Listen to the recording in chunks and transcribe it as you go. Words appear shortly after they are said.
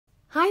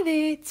Hi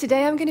there!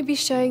 Today I'm going to be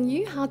showing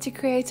you how to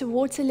create a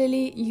water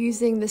lily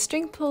using the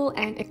string pull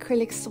and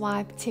acrylic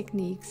swipe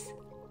techniques.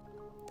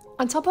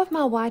 On top of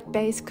my white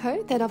base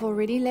coat that I've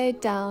already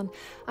laid down,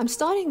 I'm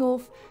starting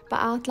off by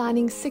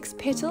outlining 6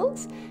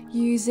 petals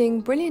using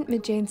Brilliant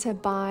Magenta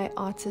by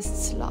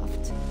Artist's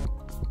Loft.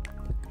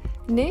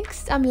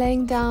 Next, I'm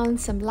laying down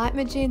some light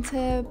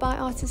magenta by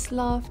Artist's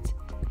Loft,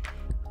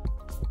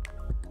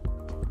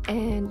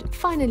 and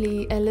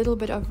finally a little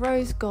bit of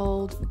rose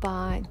gold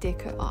by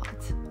Deco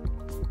Art.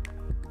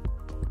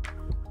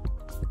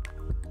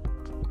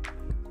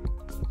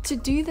 To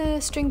do the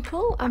string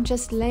pull, I'm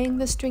just laying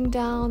the string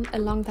down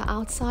along the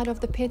outside of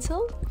the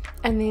petal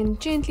and then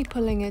gently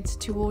pulling it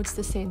towards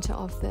the center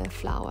of the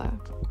flower.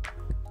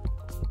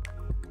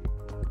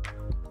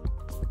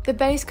 The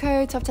base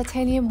coat of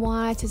titanium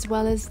white as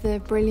well as the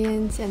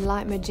brilliant and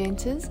light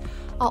magentas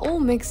are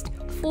all mixed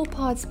 4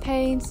 parts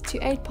paint to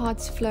 8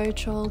 parts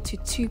Floetrol to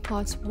 2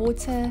 parts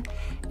water,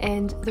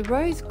 and the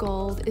rose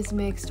gold is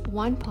mixed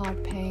 1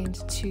 part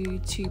paint to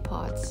 2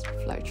 parts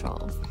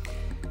Floetrol.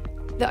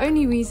 The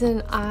only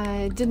reason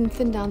I didn't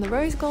thin down the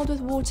rose gold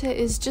with water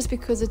is just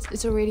because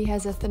it already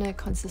has a thinner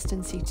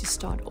consistency to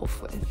start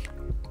off with.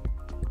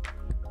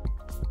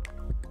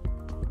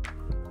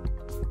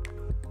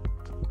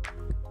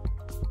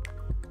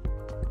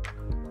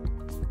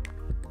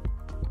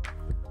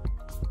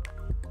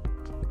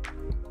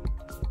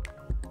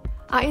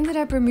 I ended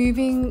up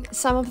removing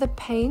some of the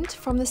paint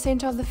from the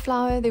center of the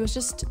flower. There was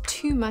just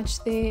too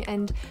much there,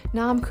 and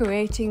now I'm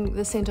creating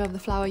the center of the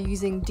flower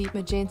using deep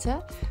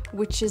magenta,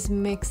 which is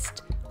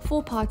mixed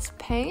 4 parts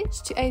paint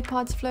to 8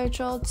 parts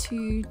Floetrol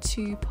to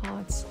 2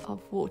 parts of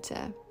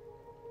water.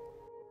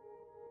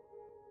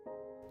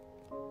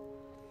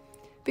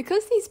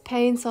 Because these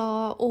paints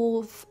are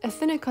all a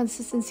thinner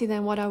consistency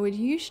than what I would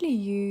usually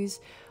use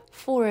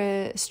for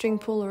a string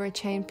pull or a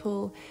chain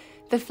pull,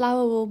 the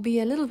flower will be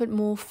a little bit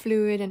more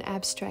fluid and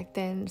abstract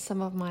than some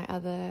of my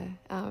other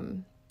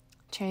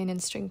chain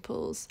and string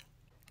pulls.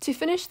 To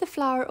finish the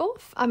flower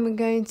off, I'm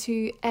going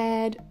to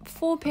add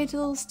 4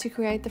 petals to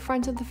create the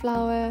front of the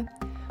flower.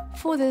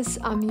 For this,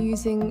 I'm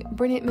using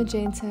Brilliant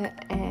Magenta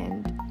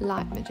and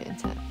Light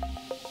Magenta.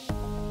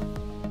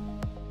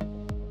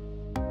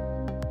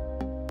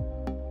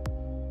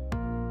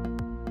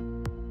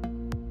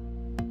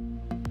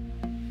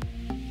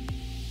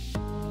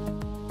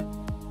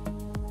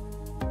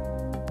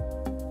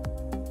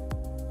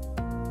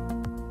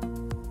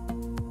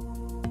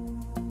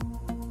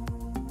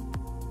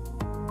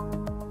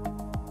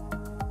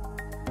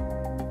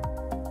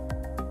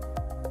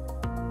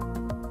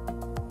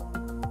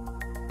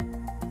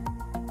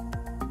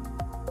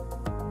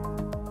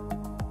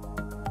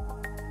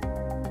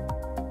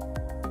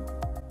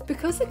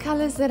 Because the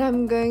colors that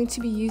I'm going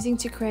to be using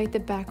to create the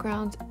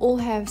background all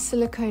have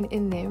silicone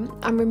in them,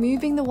 I'm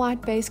removing the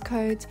white base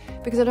coat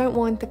because I don't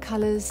want the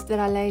colors that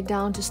I laid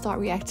down to start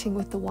reacting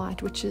with the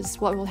white, which is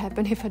what will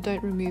happen if I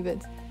don't remove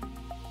it.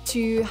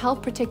 To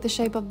help protect the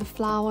shape of the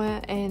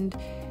flower and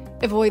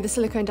avoid the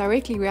silicone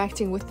directly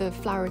reacting with the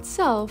flower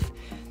itself,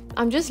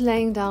 I'm just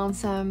laying down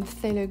some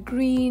phthalo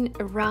green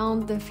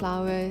around the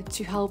flower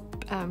to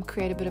help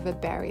create a bit of a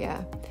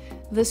barrier.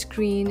 This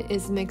green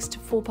is mixed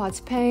 4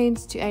 parts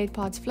paint to 8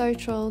 parts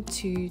Floetrol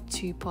to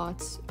 2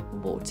 parts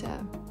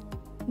water.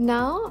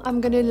 Now I'm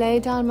going to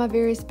lay down my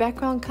various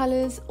background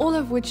colors, all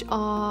of which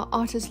are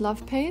Artist's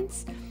Loft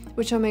paints,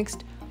 which are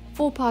mixed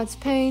 4 parts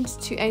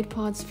paint to 8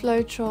 parts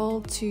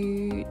Floetrol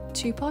to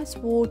 2 parts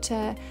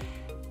water,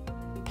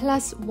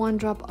 plus 1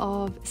 drop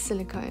of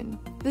silicone.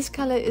 This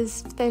color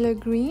is phthalo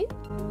green.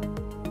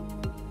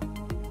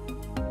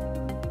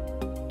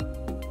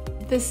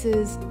 This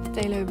is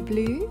phthalo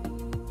blue.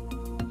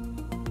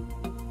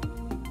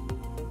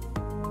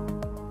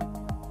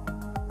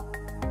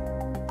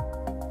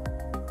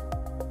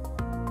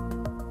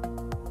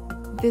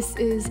 This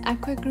is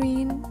aqua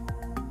green.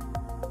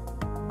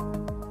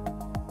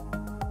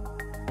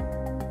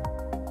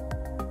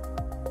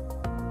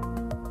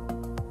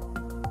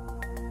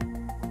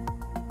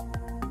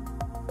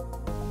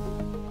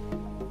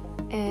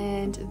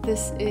 And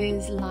this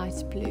is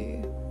light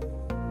blue.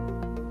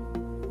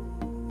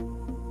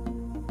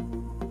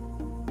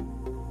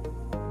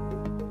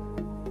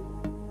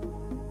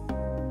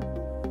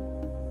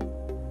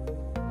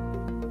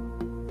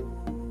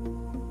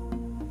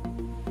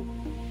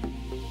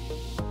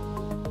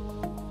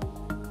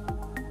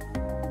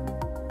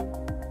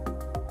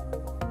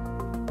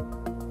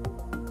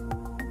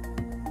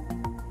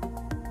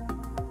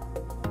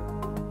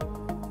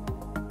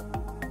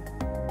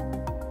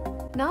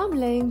 Now I'm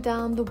laying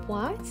down the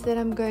white that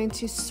I'm going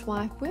to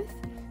swipe with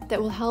that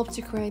will help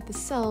to create the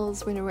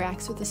cells when it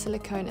reacts with the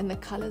silicone and the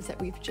colors that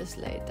we've just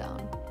laid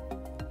down.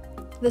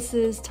 This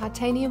is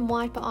titanium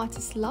white by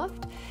Artist's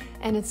Loft,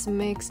 and it's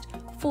mixed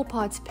 4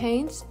 parts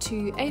paint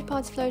to 8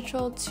 parts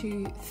Floetrol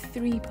to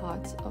 3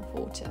 parts of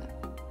water.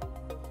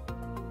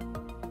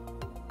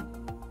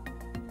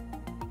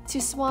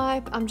 To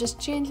swipe, I'm just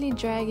gently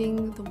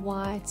dragging the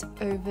white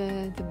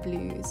over the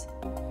blues.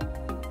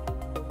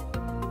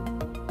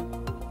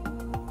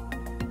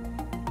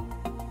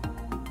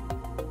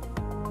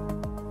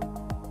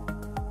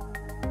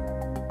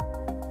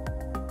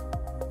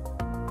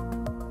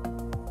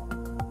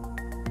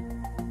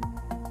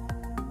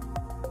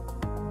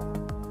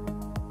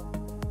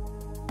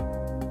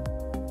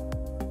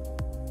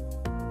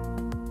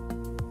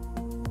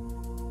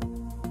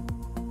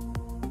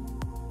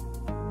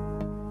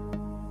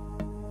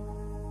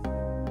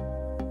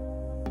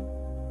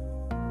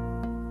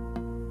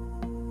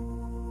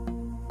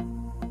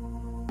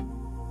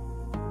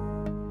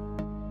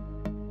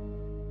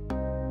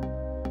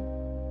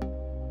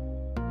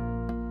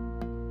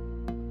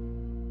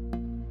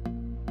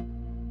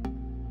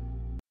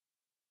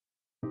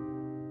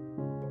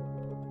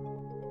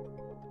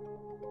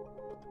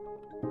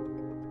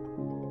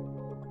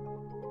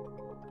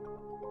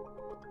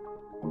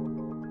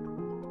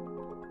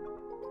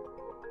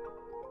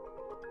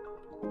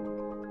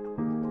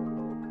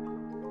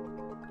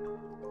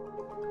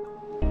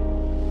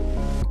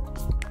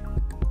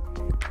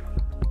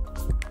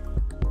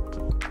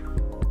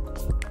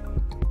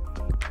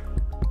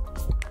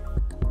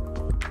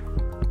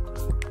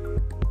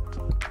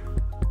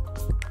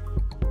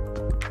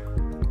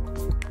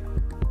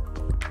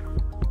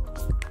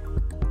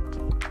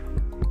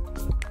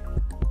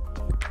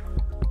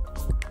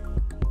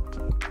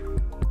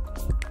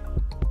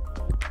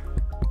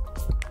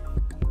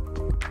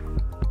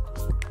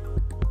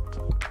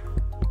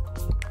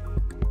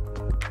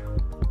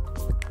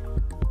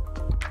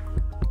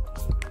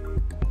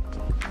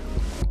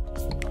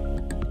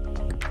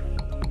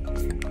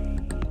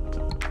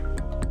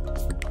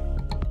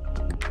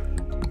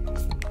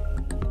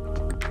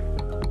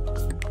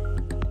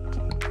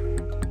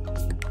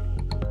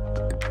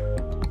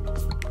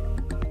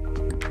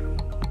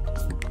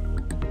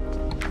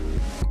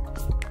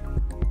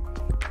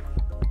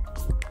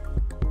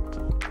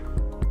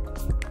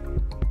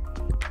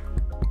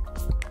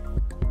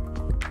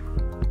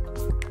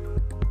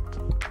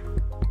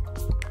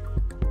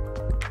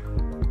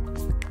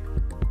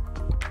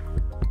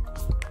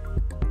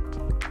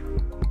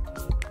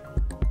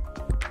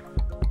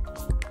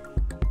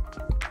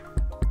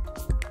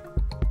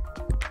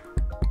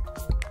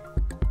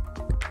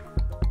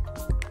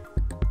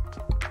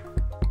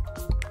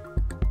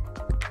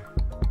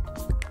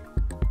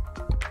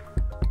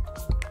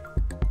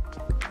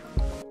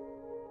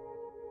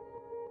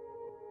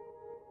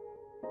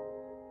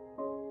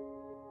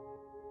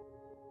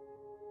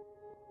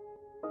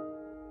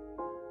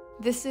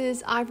 This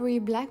is Ivory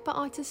Black by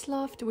Artist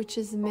Loft, which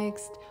is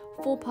mixed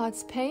 4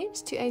 parts paint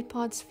to 8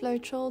 parts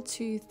Floetrol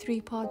to 3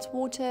 parts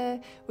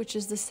water, which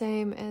is the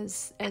same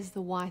as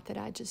the white that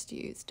I just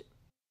used.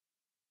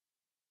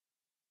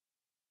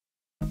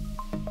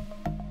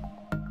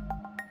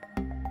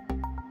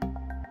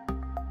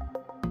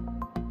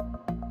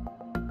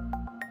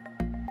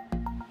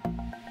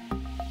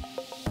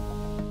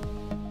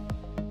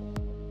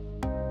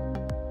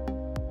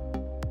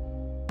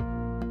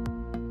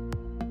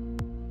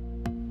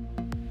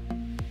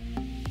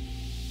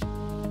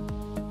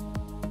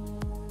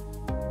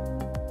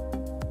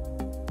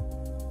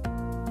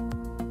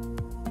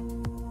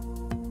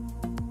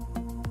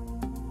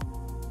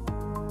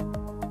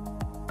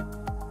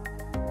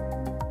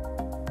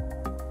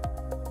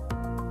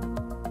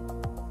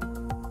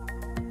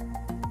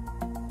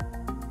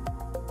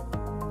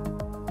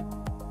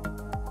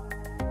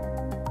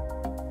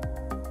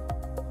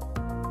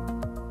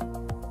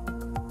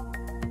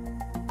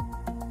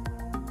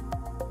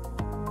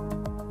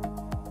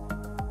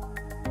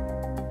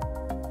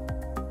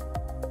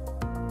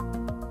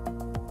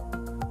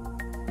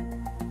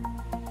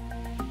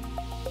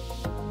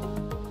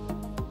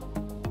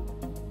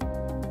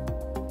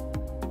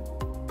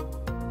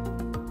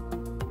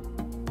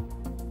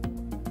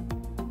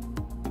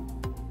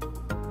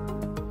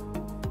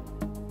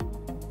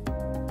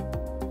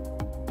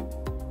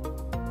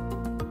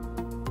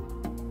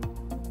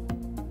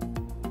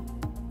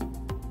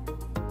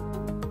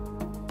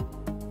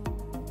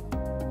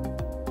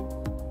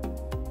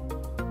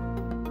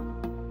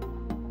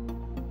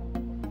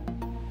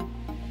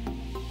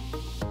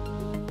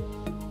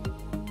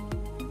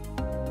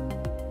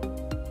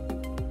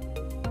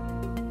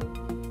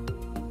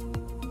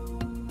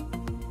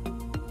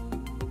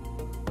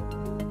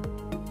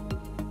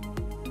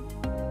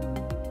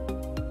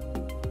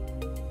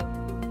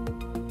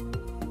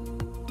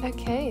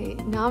 Okay,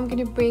 now I'm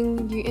going to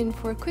bring you in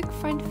for a quick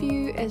front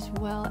view as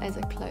well as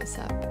a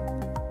close-up.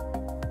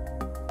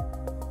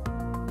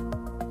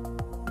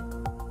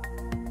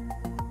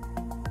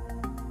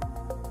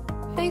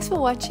 Thanks for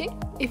watching.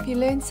 If you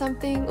learned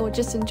something or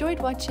just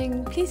enjoyed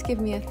watching, please give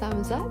me a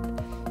thumbs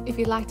up. If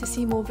you'd like to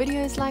see more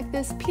videos like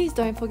this, please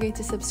don't forget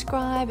to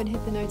subscribe and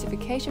hit the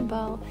notification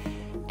bell.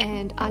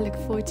 And I look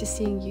forward to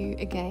seeing you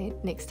again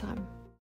next time.